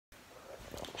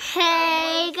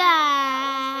Hey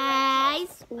guys,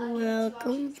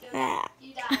 welcome back.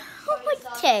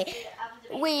 Okay,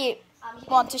 we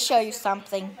want to show you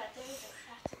something.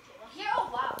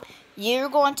 You're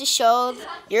going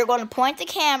to point the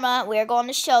camera. We're going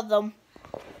to show them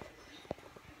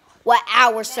what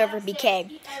our server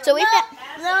became. So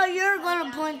No, you're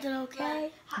gonna point it, okay?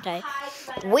 Okay.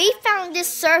 We found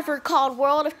this server called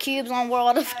World of Cubes on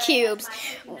World of Cubes.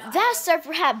 That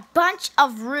server had a bunch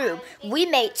of room. We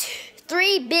made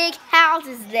 3 big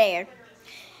houses there.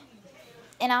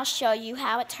 And I'll show you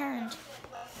how it turned.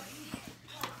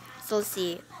 So let's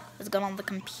see. Let's go on the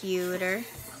computer.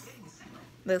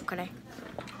 Move, Corday.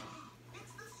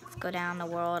 Let's go down to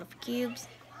World of Cubes.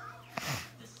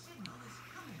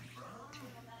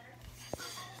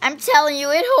 I'm telling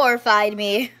you, it horrified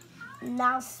me.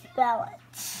 Now spell it.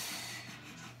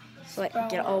 So I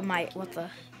get what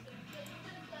the?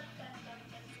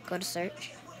 Go to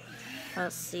search.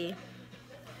 Let's see.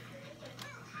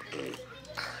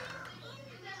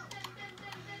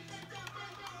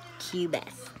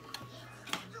 Cubeth.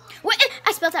 Wait,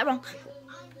 I spelled that wrong.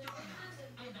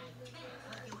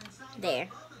 There.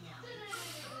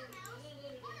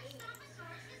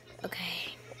 Okay.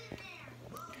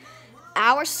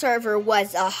 Our server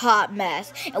was a hot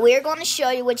mess, and we are going to show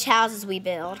you which houses we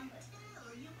build.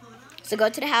 So go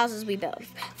to the houses we built.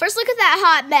 First, look at that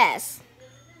hot mess.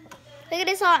 Look at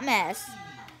this hot mess.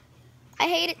 I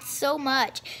hate it so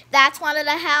much. That's one of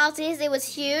the houses. It was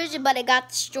huge, but it got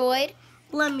destroyed.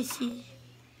 Let me see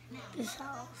this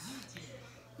house.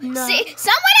 No. See,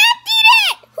 someone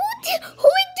emptied it. Who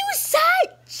would do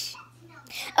such?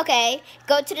 Okay,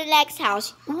 go to the next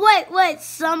house. Wait,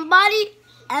 somebody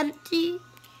empty?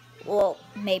 Well,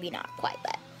 maybe not quite,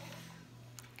 but.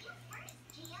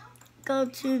 Go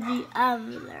to the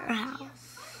other house.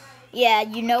 Yeah,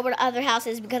 you know where the other house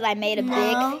is because I made a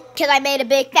big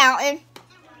fountain.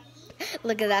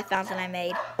 Look at that fountain I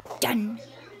made. Done.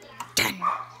 Done.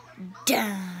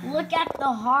 Done. Look at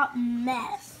the hot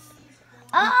mess.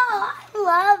 Oh, I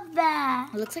love that.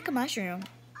 It looks like a mushroom.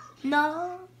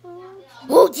 No.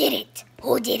 Who did it?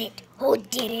 Who did it? Who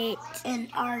did it? In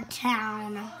our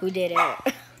town. Who did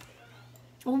it?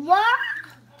 What?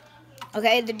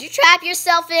 Okay, did you trap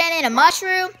yourself in a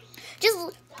mushroom?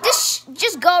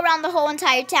 Just go around the whole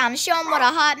entire town and show them what a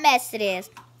hot mess it is.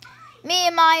 Me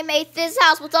and Maya made this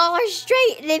house with all our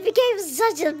straight, and it became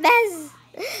such a mess.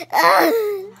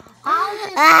 I'll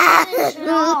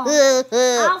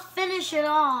finish it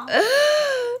off.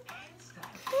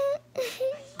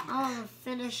 I'll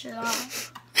finish it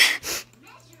off.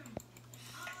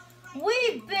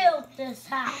 We built this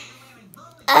house.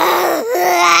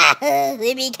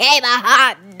 It became a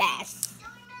hot mess.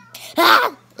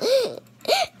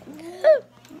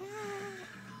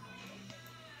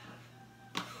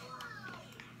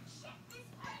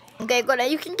 Okay, good.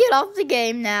 You can get off the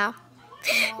game now.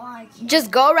 No,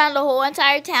 just go around the whole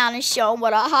entire town and show them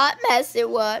what a hot mess it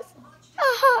was. A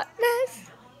hot mess.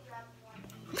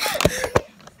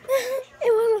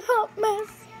 It was a hot mess.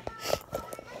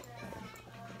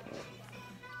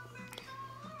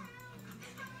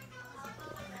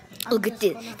 Look at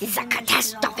this. This is a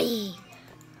catastrophe.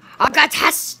 A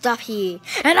catastrophe.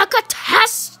 And a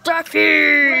catastrophe.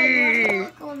 Wait,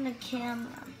 look on the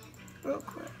camera. Real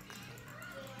quick.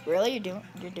 Really?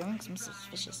 You're doing some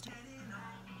suspicious stuff.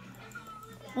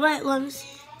 Wait, let me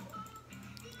see.